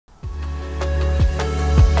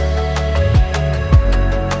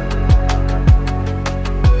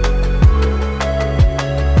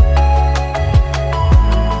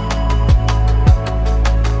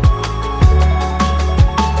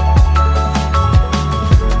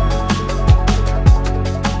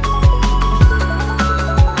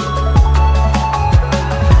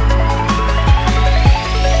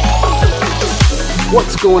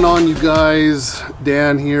going on, you guys?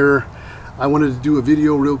 Dan here. I wanted to do a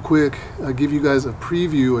video real quick, give you guys a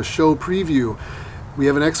preview, a show preview. We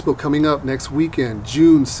have an expo coming up next weekend,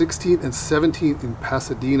 June 16th and 17th in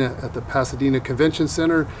Pasadena at the Pasadena Convention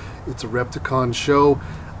Center. It's a Repticon show.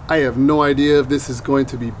 I have no idea if this is going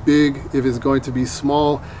to be big, if it's going to be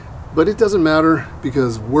small, but it doesn't matter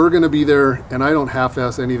because we're going to be there, and I don't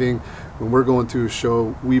half-ass anything. When we're going to a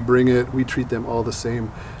show, we bring it, we treat them all the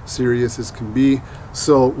same, serious as can be.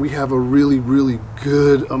 So we have a really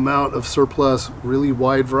good amount of surplus, really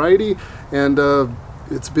wide variety, and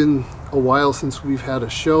it's been a while since we've had a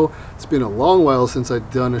show. It's been a long while since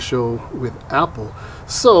I've done a show with Apple.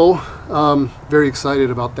 So very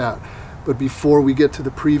excited about that. But before we get to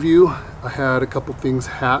the preview, I had a couple things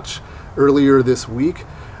hatch earlier this week.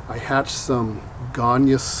 I hatched some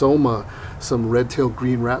Gonyosoma, some red-tailed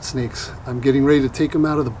green rat snakes. I'm getting ready to take them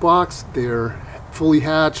out of the box. They're fully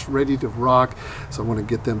hatched, ready to rock. So I want to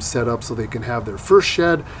get them set up so they can have their first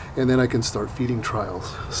shed, and then I can start feeding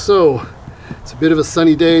trials. So it's a bit of a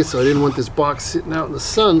sunny day, so I didn't want this box sitting out in the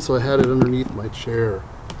sun, so I had it underneath my chair.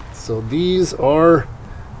 So these are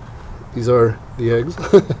the eggs,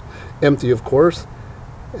 empty of course,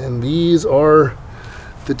 and these are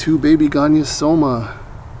the two baby Gonyosoma.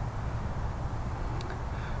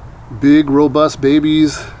 Big, robust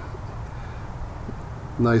babies.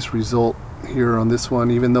 Nice result here on this one,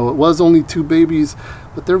 even though it was only two babies,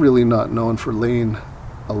 but they're really not known for laying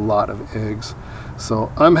a lot of eggs. So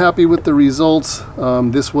I'm happy with the results.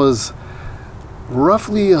 This was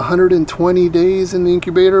roughly 120 days in the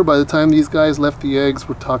incubator. By the time these guys left the eggs,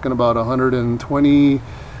 we're talking about 121,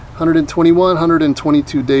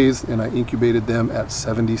 122 days, and I incubated them at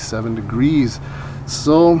 77 degrees.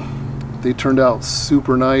 So they turned out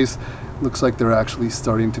super nice. Looks like they're actually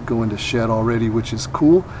starting to go into shed already, which is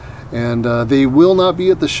cool. And they will not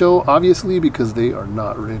be at the show, obviously, because they are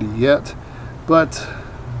not ready yet. But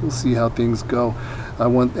we'll see how things go. I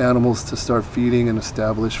want animals to start feeding and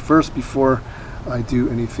establish first before I do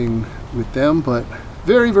anything with them. But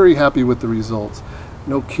very happy with the results.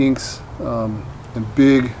 No kinks, and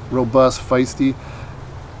big, robust, feisty.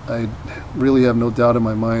 I really have no doubt in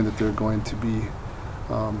my mind that they're going to be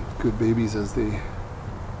good babies as they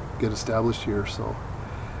get established here. So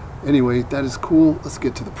anyway, that is cool. Let's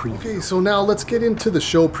get to the preview. Okay, so now let's get into the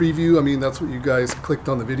show preview. I mean, that's what you guys clicked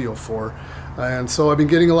on the video for. And so I've been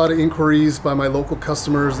getting a lot of inquiries by my local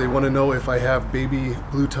customers. They want to know if I have baby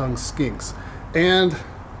blue-tongued skinks. And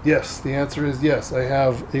yes, the answer is yes, I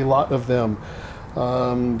have a lot of them.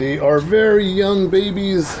 They are very young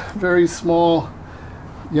babies, very small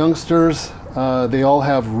youngsters. They all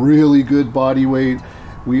have really good body weight.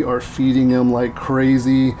 We are feeding them like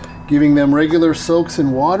crazy, giving them regular soaks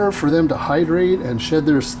in water for them to hydrate and shed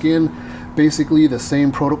their skin. Basically the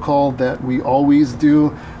same protocol that we always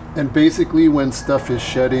do. And basically when stuff is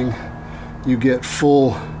shedding, you get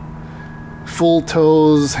full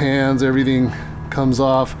toes, hands, everything comes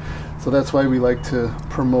off. So that's why we like to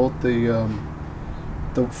promote the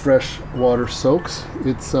fresh water soaks.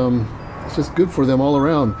 It's just good for them all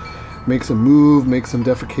around. Makes them move, makes them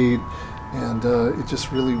defecate, and it just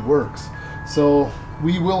really works. So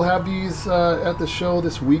we will have these at the show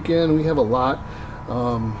this weekend. We have a lot,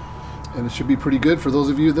 and it should be pretty good for those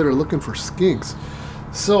of you that are looking for skinks.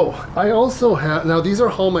 So I also have, now these are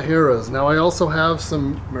Halmaheras. Now I also have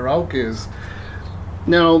some Merauques.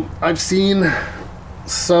 Now I've seen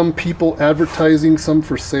some people advertising some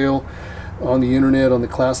for sale on the internet, on the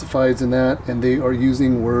classifieds and that, and they are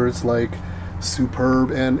using words like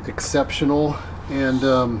superb and exceptional, and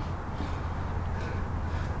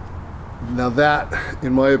now that,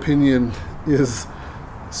 in my opinion, is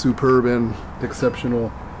superb and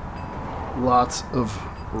exceptional. Lots of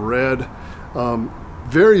red,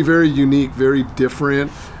 very unique, very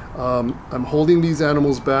different. I'm holding these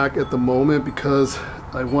animals back at the moment because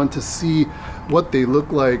I want to see what they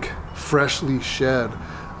look like freshly shed.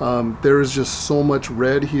 There is just so much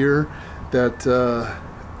red here that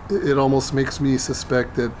it almost makes me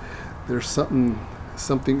suspect that there's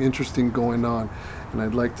something interesting going on, and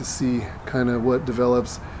I'd like to see kind of what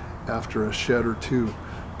develops after a shed or two.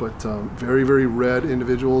 But very red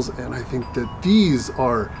individuals, and I think that these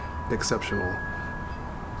are exceptional.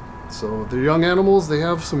 So they're young animals, they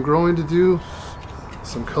have some growing to do,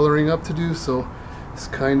 some coloring up to do, so it's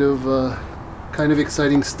kind of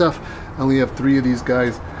exciting stuff. I only have 3 of these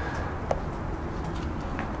guys.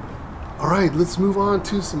 Alright, let's move on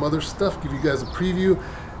to some other stuff, give you guys a preview.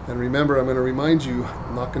 And remember, I'm going to remind you,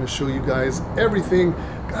 I'm not going to show you guys everything.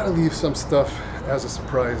 Got to leave some stuff as a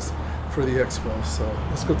surprise for the expo. So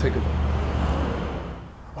let's go take a look.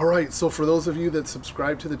 Alright, so for those of you that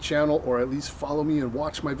subscribe to the channel or at least follow me and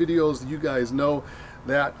watch my videos, you guys know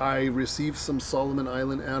that I received some Solomon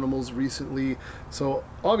Island animals recently. So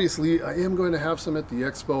obviously I am going to have some at the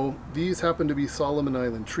expo. These happen to be Solomon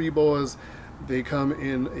Island tree boas. They come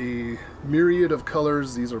in a myriad of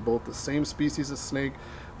colors. These are both the same species of snake.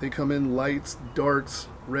 They come in lights, darks,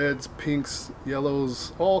 reds, pinks,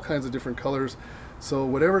 yellows, all kinds of different colors. So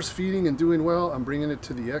whatever's feeding and doing well, I'm bringing it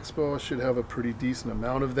to the expo. I should have a pretty decent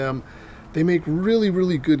amount of them. They make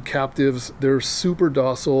really good captives. They're super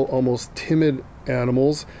docile, almost timid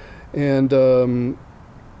animals, and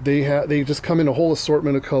they just come in a whole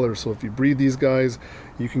assortment of colors. So if you breed these guys,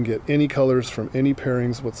 you can get any colors from any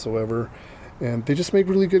pairings whatsoever, and they just make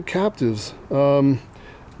really good captives.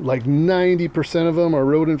 Like 90% of them are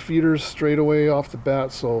rodent feeders straight away off the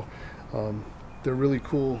bat, so they're really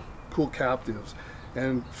cool captives.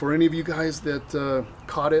 And for any of you guys that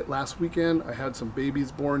caught it last weekend, I had some babies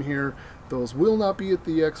born here. Those will not be at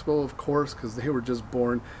the expo, of course, because they were just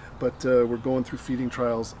born, but we're going through feeding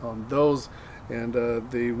trials on those, and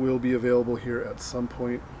they will be available here at some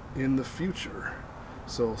point in the future.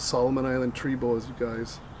 So Solomon Island tree boas, you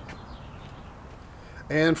guys.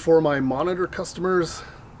 And for my monitor customers,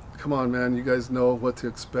 come on man, you guys know what to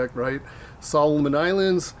expect, right? Solomon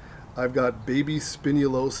Islands, I've got baby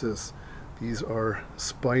spinulosus. These are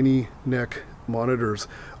spiny neck monitors.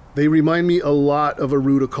 They remind me a lot of a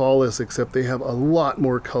Rudicalis, except they have a lot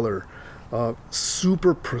more color.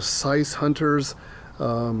 Super precise hunters.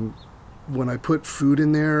 When I put food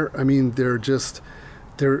in there, I mean, they're just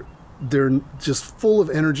full of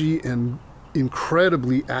energy and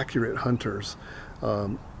incredibly accurate hunters.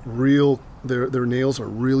 Their nails are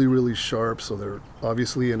really sharp, so they're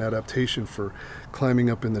obviously an adaptation for climbing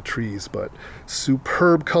up in the trees, but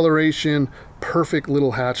superb coloration, perfect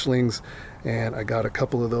little hatchlings, and I got a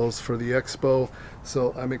couple of those for the expo,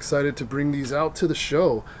 so I'm excited to bring these out to the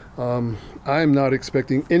show. I'm not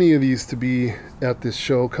expecting any of these to be at this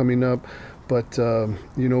show coming up, but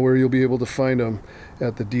you know where you'll be able to find them,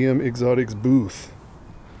 at the DM Exotics booth.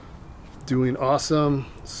 Doing awesome,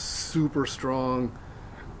 super strong,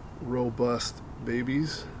 robust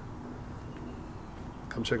babies.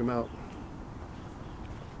 Come check them out.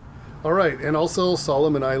 All right, and also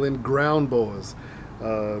Solomon Island ground boas.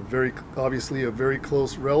 Very obviously a very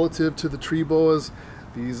close relative to the tree boas.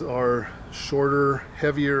 These are shorter,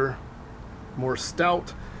 heavier, more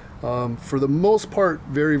stout. For the most part,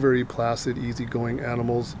 very placid, easygoing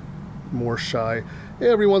animals, more shy.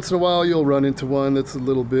 Every once in a while you'll run into one that's a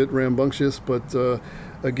little bit rambunctious, but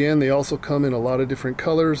again, they also come in a lot of different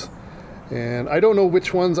colors, and I don't know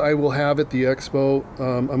which ones I will have at the expo.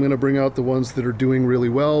 I'm going to bring out the ones that are doing really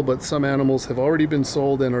well, but some animals have already been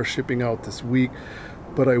sold and are shipping out this week,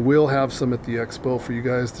 but I will have some at the expo for you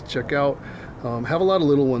guys to check out. Have a lot of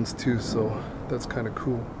little ones too, so that's kind of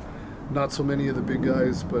cool. Not so many of the big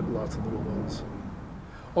guys, but lots of little ones.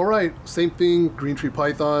 All right, same thing, green tree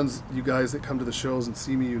pythons. You guys that come to the shows and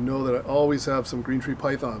see me, you know that I always have some green tree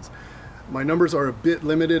pythons. My numbers are a bit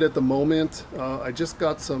limited at the moment. I just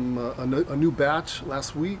got some a new batch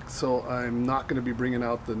last week, so I'm not going to be bringing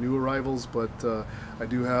out the new arrivals, but I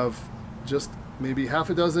do have just maybe half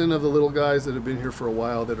a dozen of the little guys that have been here for a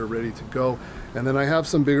while that are ready to go, and then I have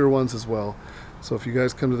some bigger ones as well. So if you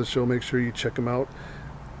guys come to the show, make sure you check them out.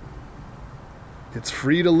 It's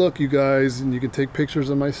free to look, you guys, and you can take pictures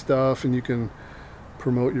of my stuff, and you can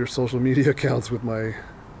promote your social media accounts with my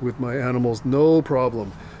animals, no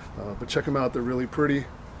problem. But check them out, they're really pretty,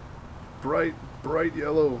 bright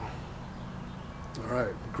yellow. All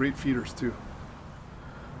right, great feeders too.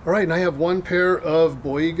 All right, and I have one pair of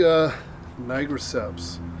Boiga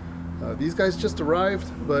nigriceps. These guys just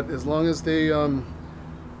arrived, but as long as they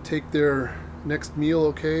take their next meal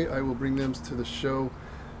okay, I will bring them to the show.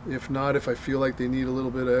 If not, if I feel like they need a little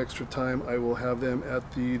bit of extra time, I will have them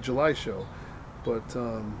at the July show. But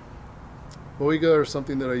Boiga are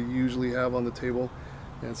something that I usually have on the table,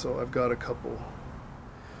 and so I've got a couple.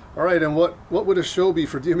 All right, and what would a show be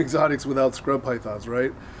for DM Exotics without scrub pythons,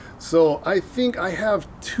 right? So I think I have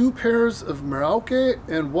 2 pairs of Merauke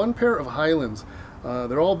and 1 pair of Highlands.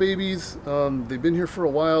 They're all babies. They've been here for a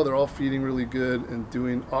while. They're all feeding really good and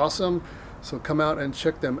doing awesome. So come out and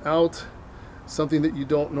check them out. Something that you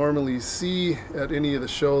don't normally see at any of the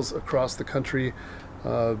shows across the country,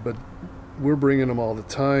 but we're bringing them all the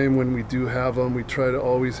time. When we do have them, we try to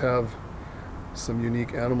always have some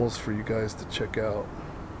unique animals for you guys to check out.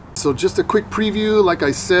 So just a quick preview, like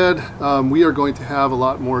I said, we are going to have a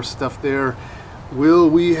lot more stuff there. Will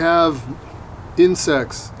we have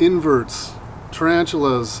insects, inverts,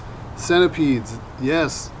 tarantulas, centipedes?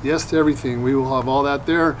 Yes to everything. We will have all that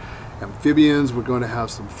there. amphibians, we're going to have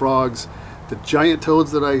some frogs. The giant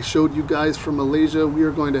toads that I showed you guys from Malaysia, we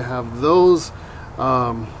are going to have those.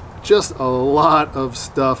 Just a lot of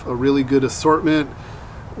stuff, a really good assortment.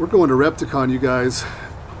 We're going to Repticon, you guys.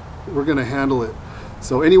 We're going to handle it.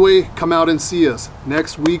 So anyway, come out and see us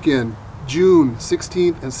next weekend, June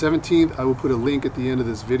 16th and 17th. I will put a link at the end of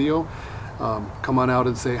this video. Come on out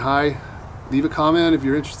and say hi. Leave a comment if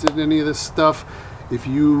you're interested in any of this stuff. If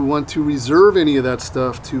you want to reserve any of that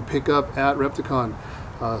stuff to pick up at Repticon,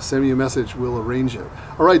 send me a message. We'll arrange it.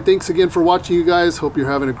 All right, thanks again for watching, you guys. Hope you're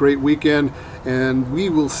having a great weekend, and we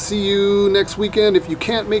will see you next weekend. If you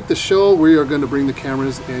can't make the show, we are going to bring the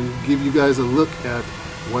cameras and give you guys a look at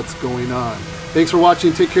what's going on. Thanks for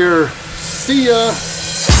watching. Take care. See ya.